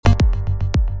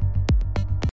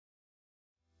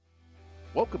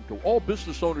Welcome to all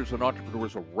business owners and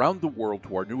entrepreneurs around the world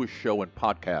to our newest show and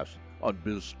podcast on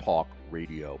Biz Talk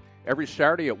Radio. Every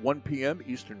Saturday at 1 p.m.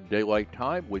 Eastern Daylight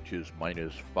Time, which is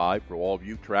 -5 for all of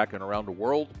you tracking around the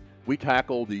world, we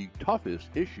tackle the toughest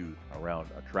issues around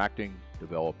attracting,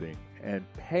 developing, and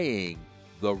paying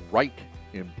the right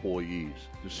employees.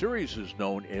 The series is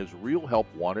known as Real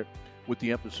Help Wanted, with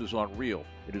the emphasis on real.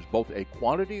 It is both a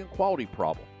quantity and quality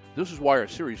problem. This is why our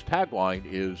series tagline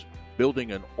is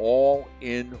building an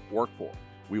all-in workforce.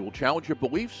 We will challenge your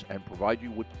beliefs and provide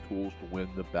you with the tools to win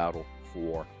the battle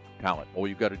for talent. All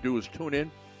you've got to do is tune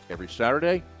in every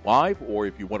Saturday live, or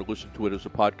if you want to listen to it as a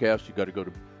podcast, you've got to go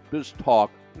to Biz Talk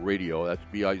Radio. That's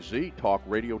B-I-Z,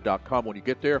 talkradio.com. When you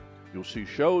get there, you'll see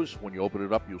shows. When you open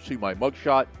it up, you'll see my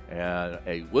mugshot and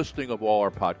a listing of all our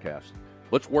podcasts.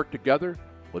 Let's work together.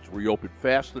 Let's reopen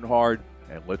fast and hard,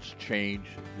 and let's change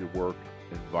the work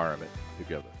environment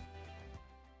together.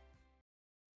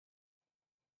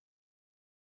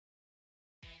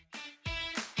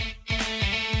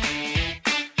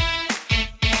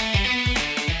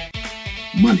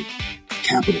 Money,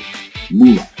 capital,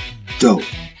 moolah, dough,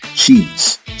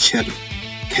 cheese, cheddar,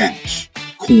 cash,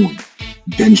 coin,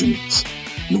 Benjamins.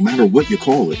 No matter what you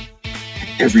call it,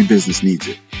 every business needs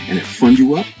it. And at Fund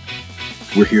You Up,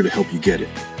 we're here to help you get it.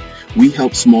 We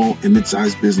help small and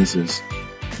mid-sized businesses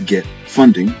get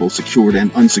funding, both secured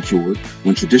and unsecured,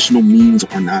 when traditional means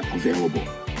are not available.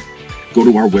 Go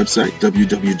to our website,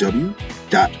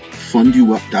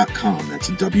 www.fundyouup.com. That's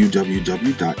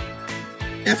www.F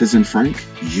as in Frank,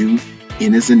 U,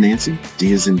 N as in Nancy,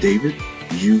 D as in David,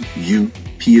 U,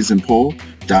 P as in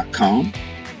Paul.com.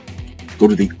 Go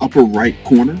to the upper right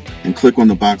corner and click on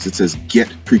the box that says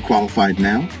Get Pre-Qualified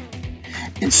Now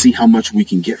and see how much we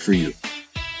can get for you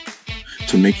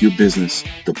to make your business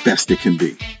the best it can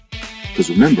be. Because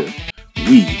remember,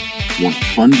 we want to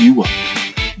fund you up.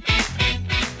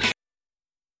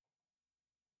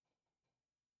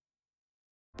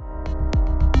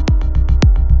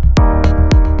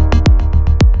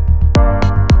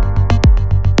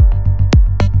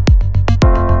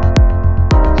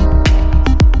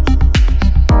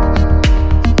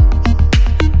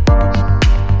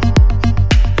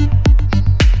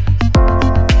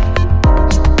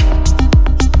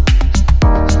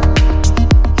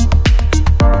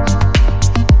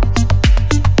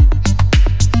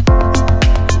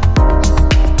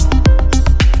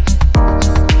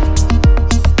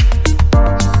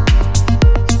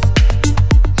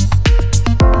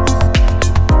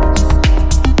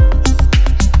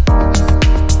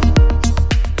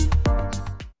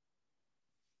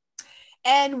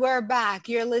 And we're back.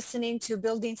 You're listening to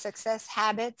Building Success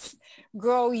Habits,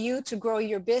 Grow You to Grow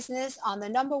Your Business on the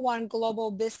 #1 global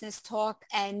business talk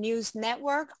and news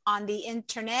network on the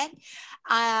internet,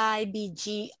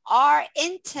 IBGR,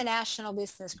 International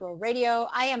Business Grow Radio.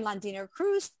 I am Londina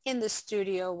Cruz in the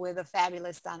studio with the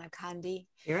fabulous Donna Kunde.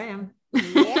 Here I am.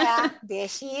 Yeah, there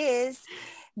she is.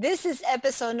 This is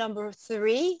episode number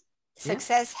 3,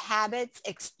 Success Habits,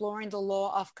 Exploring the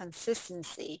Law of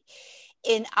Consistency.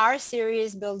 In our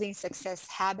series, Building Success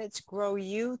Habits, Grow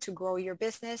You to Grow Your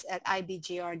Business at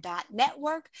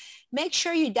IBGR.network. Make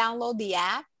sure you download the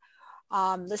app,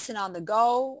 listen on the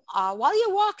go, while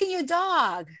you're walking your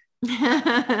dog,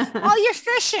 while you're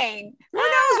fishing. Who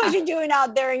knows what you're doing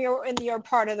out there in your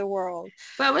part of the world.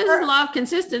 But with the law of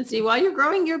consistency while you're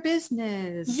growing your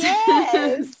business.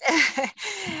 Yes.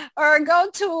 Or go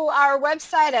to our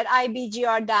website at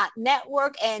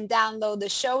ibgr.network and download the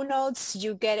show notes.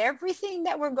 You get everything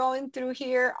that we're going through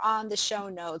here on the show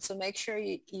notes. So make sure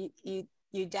you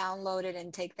download it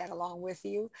and take that along with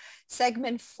you.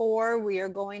 Segment 4, we are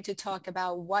going to talk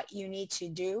about what you need to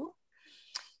do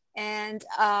and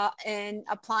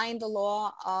applying the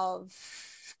law of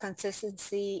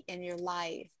consistency in your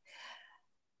life.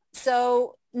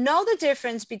 So know the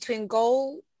difference between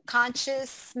goal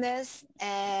consciousness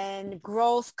and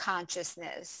growth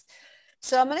consciousness.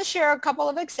 So I'm going to share a couple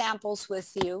of examples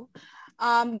with you.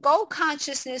 Goal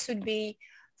consciousness would be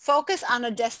focus on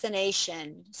a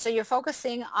destination. So you're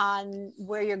focusing on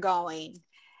where you're going.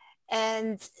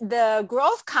 And the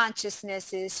growth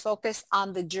consciousness is focused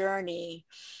on the journey.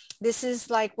 This is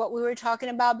like what we were talking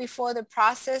about before, the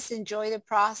process. Enjoy the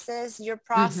process. Your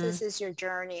process is your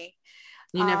journey.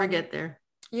 You never get there.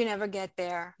 You never get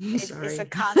there. Sorry. It's a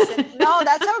constant. No,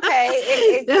 that's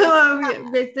okay.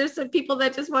 There's some people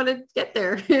that just want to get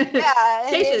there. Yeah.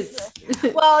 Patience.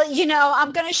 Well,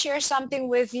 I'm going to share something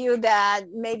with you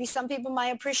that maybe some people might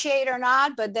appreciate or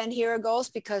not, but then here it goes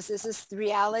because this is the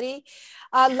reality.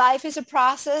 Life is a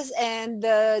process and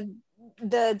the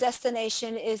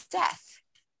destination is death.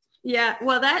 Yeah.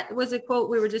 Well, that was a quote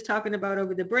we were just talking about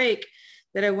over the break.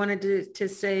 that I wanted to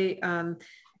say,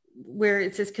 where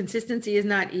it says consistency is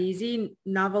not easy.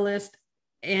 Novelist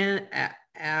and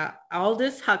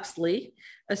Aldous Huxley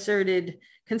asserted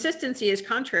consistency is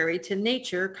contrary to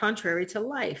nature, contrary to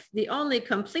life. The only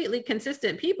completely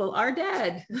consistent people are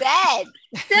dead. Dead.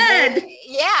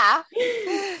 Yeah.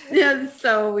 Yeah.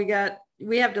 So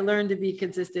we have to learn to be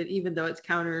consistent, even though it's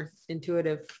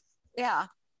counterintuitive. Yeah.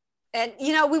 And,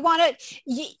 we want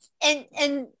to,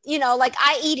 and, like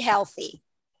I eat healthy.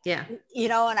 Yeah.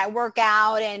 And I work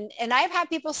out and I've had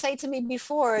people say to me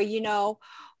before,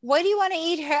 why do you want to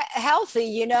eat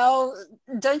healthy?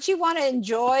 Don't you want to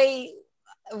enjoy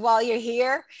while you're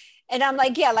here? And I'm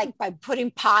like, yeah, like by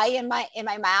putting pie in my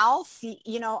mouth,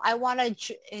 I want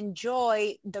to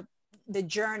enjoy the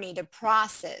journey, the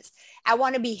process. I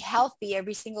want to be healthy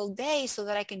every single day so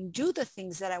that I can do the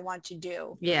things that I want to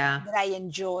do. Yeah. That I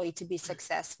enjoy to be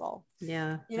successful.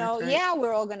 Yeah. Right. Yeah,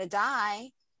 we're all going to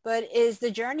die, but it's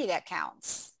the journey that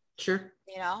counts. Sure.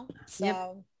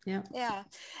 So, yep. Yeah.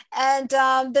 And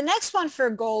the next one for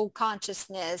goal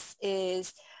consciousness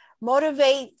is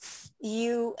motivates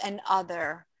you and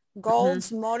other.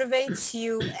 Goals motivates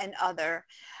you and other.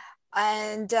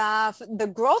 And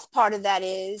the growth part of that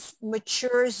is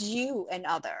matures you and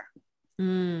other.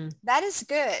 That is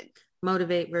good.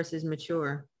 Motivate versus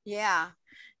mature. Yeah.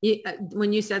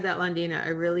 When you said that, Londina,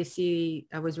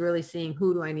 I was really seeing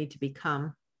who do I need to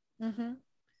become?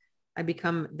 I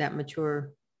become that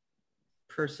mature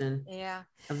person. Yeah.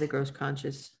 Of the gross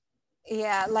conscious.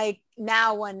 Yeah. Like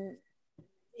now when,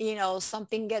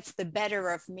 something gets the better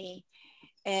of me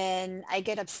and I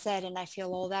get upset and I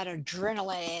feel all that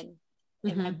adrenaline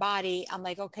in my body, I'm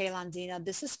like, okay, Londina,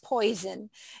 this is poison.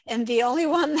 And the only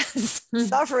one that's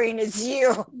suffering is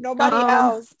you, nobody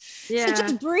else. Yeah. So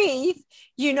just breathe,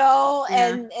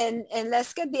 and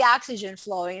let's get the oxygen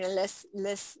flowing and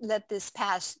let's let this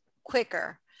pass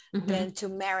quicker than to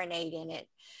marinate in it,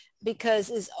 because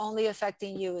it's only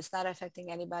affecting you. It's not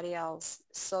affecting anybody else.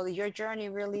 So your journey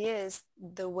really is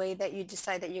the way that you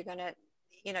decide that you're going to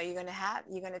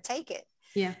take it.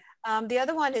 Yeah. The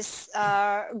other one is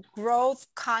growth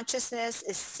consciousness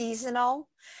is seasonal.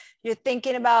 You're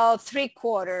thinking about 3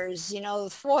 quarters, the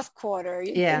 4th quarter.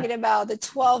 You're thinking about the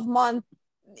 12-month,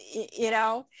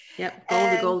 Yep.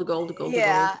 Gold.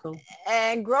 Yeah.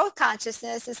 And growth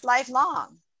consciousness is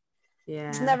lifelong. Yeah.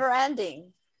 It's never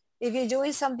ending. If you're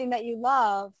doing something that you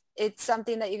love, it's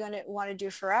something that you're going to want to do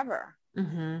forever.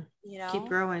 Keep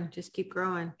growing. Just keep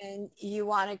growing. And you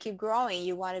want to keep growing.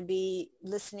 You want to be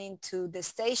listening to the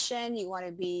station. You want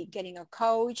to be getting a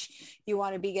coach. You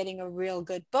want to be getting a real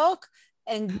good book.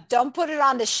 And don't put it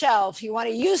on the shelf. You want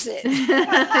to use it.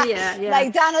 Yeah.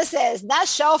 Like Donna says, not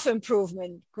shelf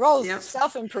improvement, growth,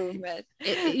 self-improvement.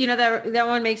 That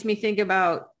one makes me think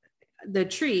about the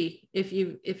tree. If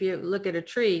you look at a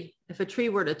tree, if a tree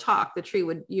were to talk, you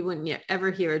wouldn't ever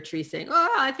hear a tree saying,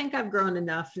 oh, I think I've grown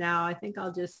enough now. I think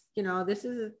I'll just, this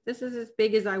is as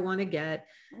big as I want to get.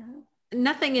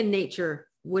 Nothing in nature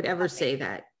would ever say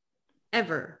that,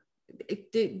 ever.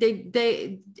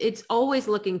 It's always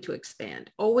looking to expand,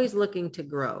 always looking to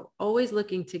grow, always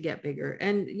looking to get bigger.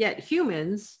 And yet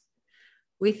humans,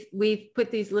 we've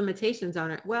put these limitations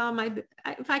on it. Well,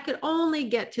 if I could only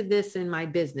get to this in my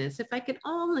business, if I could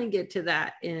only get to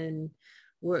that in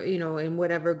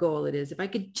whatever goal it is, if I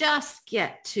could just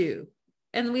get to,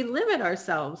 and we limit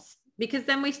ourselves because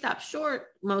then we stop short.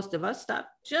 Most of us stop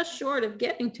just short of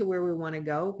getting to where we want to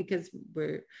go because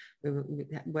we're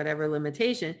whatever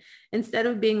limitation, instead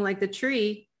of being like the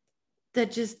tree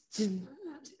that just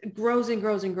grows and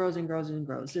grows and grows and grows and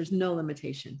grows. There's no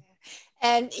limitation.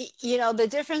 And, the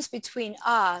difference between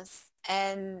us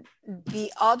and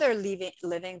the other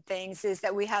living things is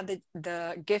that we have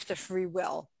the gift of free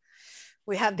will.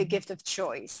 We have the gift of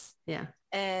choice. Yeah.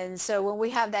 And so when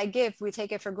we have that gift, we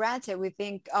take it for granted. We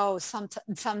think, oh,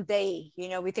 someday,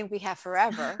 we think we have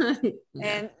forever. Yeah.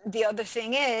 And the other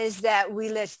thing is that we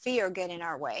let fear get in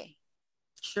our way.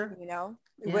 Sure.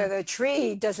 Where the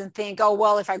tree doesn't think, oh,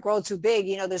 well, if I grow too big,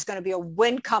 there's going to be a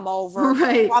wind come over.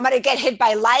 Right. Or I'm going to get hit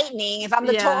by lightning. If I'm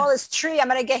the tallest tree, I'm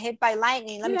going to get hit by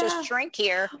lightning. Let me just shrink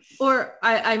here. Or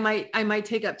I might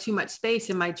take up too much space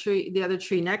and my tree, the other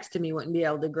tree next to me wouldn't be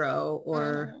able to grow.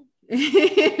 Or,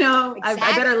 Exactly.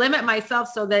 I better limit myself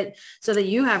so that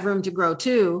you have room to grow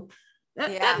too.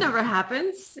 That never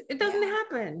happens. It doesn't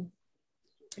happen.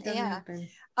 It doesn't happen.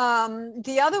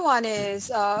 The other one is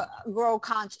goal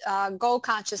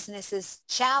consciousness is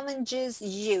challenges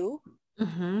you.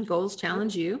 Goals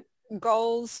challenge you.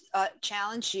 Goals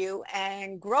challenge you,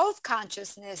 and growth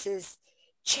consciousness is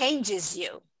changes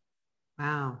you.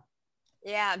 Wow.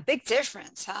 Yeah, big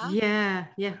difference, huh? Yeah.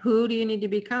 Yeah. Who do you need to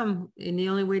become? And the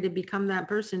only way to become that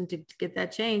person to get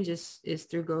that change is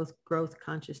through growth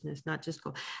consciousness, not just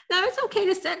goal. Now it's okay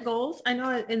to set goals. I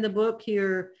know in the book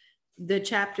here, the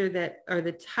chapter that, or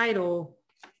the title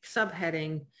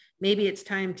subheading, maybe it's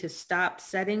time to stop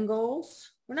setting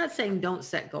goals. We're not saying don't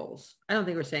set goals. I don't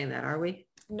think we're saying that, are we?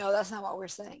 No, that's not what we're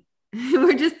saying.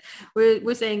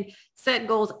 we're saying set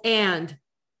goals and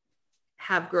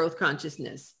have growth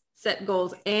consciousness. Set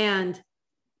goals and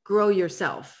grow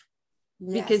yourself,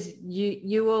 because Yes.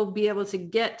 you will be able to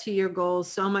get to your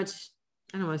goals so much.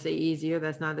 I don't want to say easier.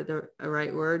 That's not a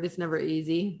right word. It's never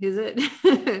easy, is it?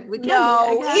 We can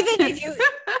No, be, I even guess. if you,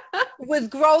 with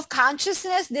growth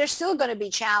consciousness, there's still going to be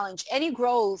challenge. Any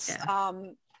growth,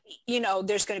 Yeah.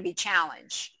 there's going to be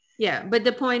challenge. Yeah. But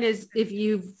the point is, if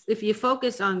you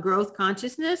focus on growth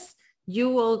consciousness,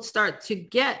 you'll start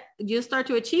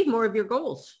to achieve more of your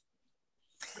goals.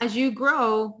 As you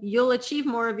grow, you'll achieve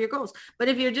more of your goals. But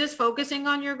if you're just focusing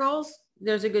on your goals,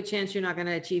 there's a good chance you're not going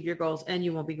to achieve your goals, and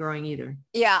you won't be growing either.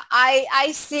 Yeah,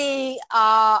 I see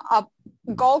a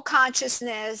goal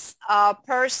consciousness. A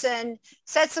person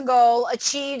sets a goal,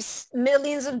 achieves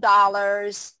millions of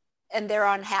dollars, and they're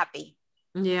unhappy.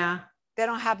 Yeah. They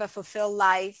don't have a fulfilled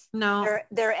life. No.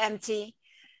 They're empty.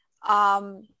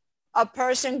 A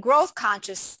person growth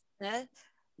consciousness,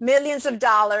 millions of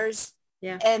dollars,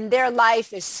 Yeah. and their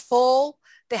life is full.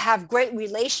 They have great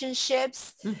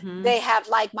relationships. Mm-hmm. They have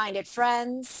like-minded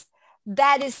friends.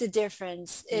 That is the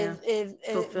difference. Yeah.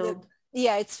 Fulfilled.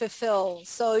 It's fulfilled.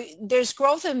 So there's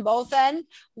growth in both ends.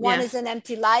 One Yes. is an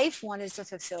empty life. One is a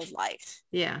fulfilled life.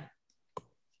 Yeah.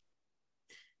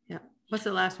 Yeah. What's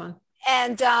the last one?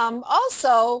 And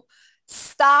also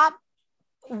stop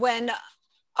when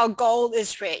a goal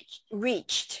is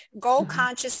reached. Goal Mm-hmm.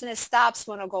 consciousness stops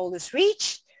when a goal is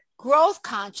reached. Growth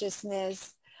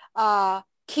consciousness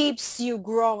keeps you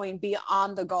growing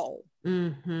beyond the goal.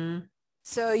 Mm-hmm.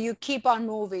 So you keep on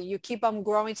moving. You keep on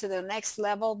growing to the next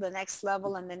level, and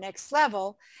the next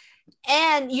level.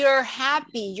 And you're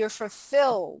happy. You're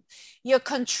fulfilled. You're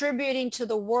contributing to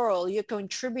the world. You're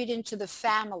contributing to the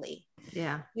family.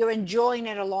 Yeah. You're enjoying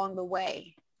it along the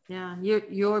way. Yeah.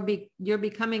 You're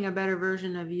becoming a better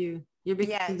version of you. You're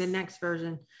becoming the Yes. next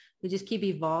version. You just keep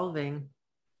evolving.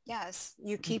 Yes.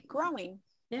 You keep growing.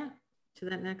 Yeah. To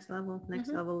that next level, next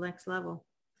Mm-hmm. level.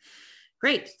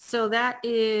 Great. So that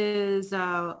is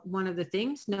one of the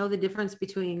things. Know the difference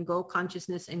between goal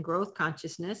consciousness and growth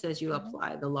consciousness as you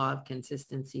apply the law of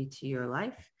consistency to your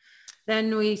life.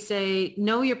 Then we say,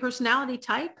 know your personality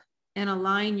type and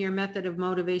align your method of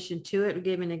motivation to it. We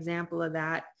gave an example of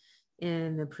that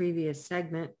in the previous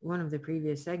segment, one of the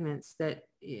previous segments, that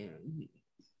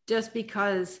just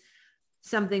because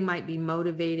something might be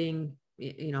motivating,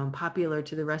 popular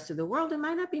to the rest of the world, it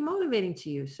might not be motivating to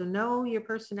you. So know your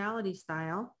personality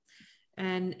style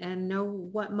and know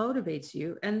what motivates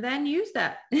you, and then use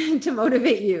that to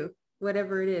motivate you,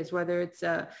 whatever it is, whether it's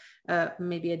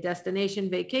maybe a destination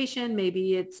vacation,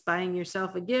 maybe it's buying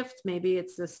yourself a gift, maybe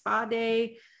it's a spa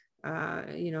day,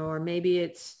 or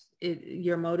maybe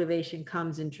your motivation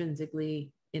comes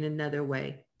intrinsically in another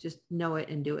way. Just know it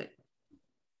and do it.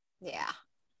 Yeah.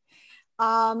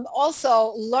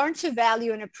 Also, learn to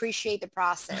value and appreciate the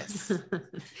process.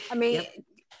 I mean, Yep.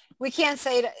 we can't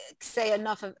say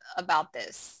enough about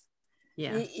this.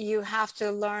 Yeah. You have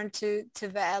to learn to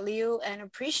value and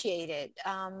appreciate it,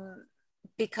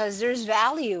 because there's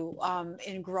value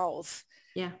in growth.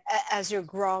 Yeah. As you're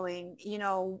growing,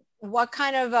 what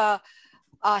kind of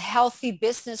a healthy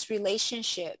business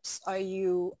relationships are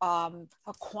you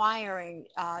acquiring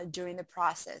during the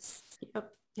process?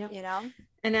 Yep.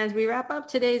 And as we wrap up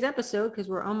today's episode, because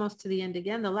we're almost to the end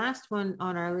again, the last one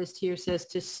on our list here says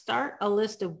to start a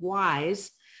list of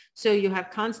whys so you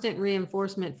have constant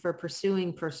reinforcement for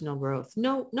pursuing personal growth.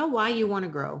 Know why you want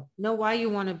to grow. Know why you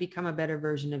want to become a better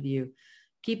version of you.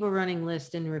 Keep a running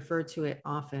list and refer to it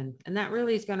often. And that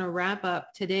really is going to wrap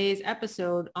up today's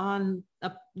episode on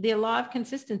the law of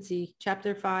consistency,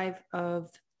 chapter 5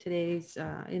 of today's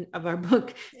of our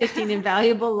book, 15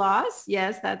 Invaluable Laws.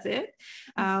 Yes, that's it.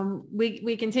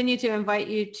 We continue to invite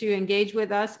you to engage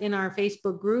with us in our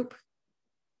Facebook group,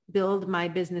 Build My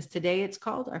Business Today, it's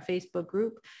called, our Facebook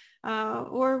group,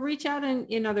 or reach out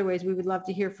in other ways. We would love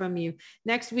to hear from you.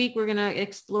 Next week, we're going to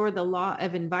explore the law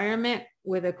of environment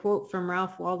with a quote from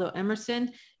Ralph Waldo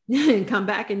Emerson. Come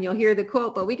back and you'll hear the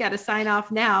quote, but we got to sign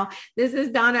off now. This is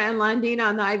Donna and Londina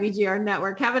on the IBGR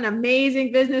Network. Have an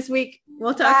amazing business week.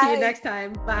 We'll talk to you next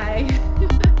time. Bye.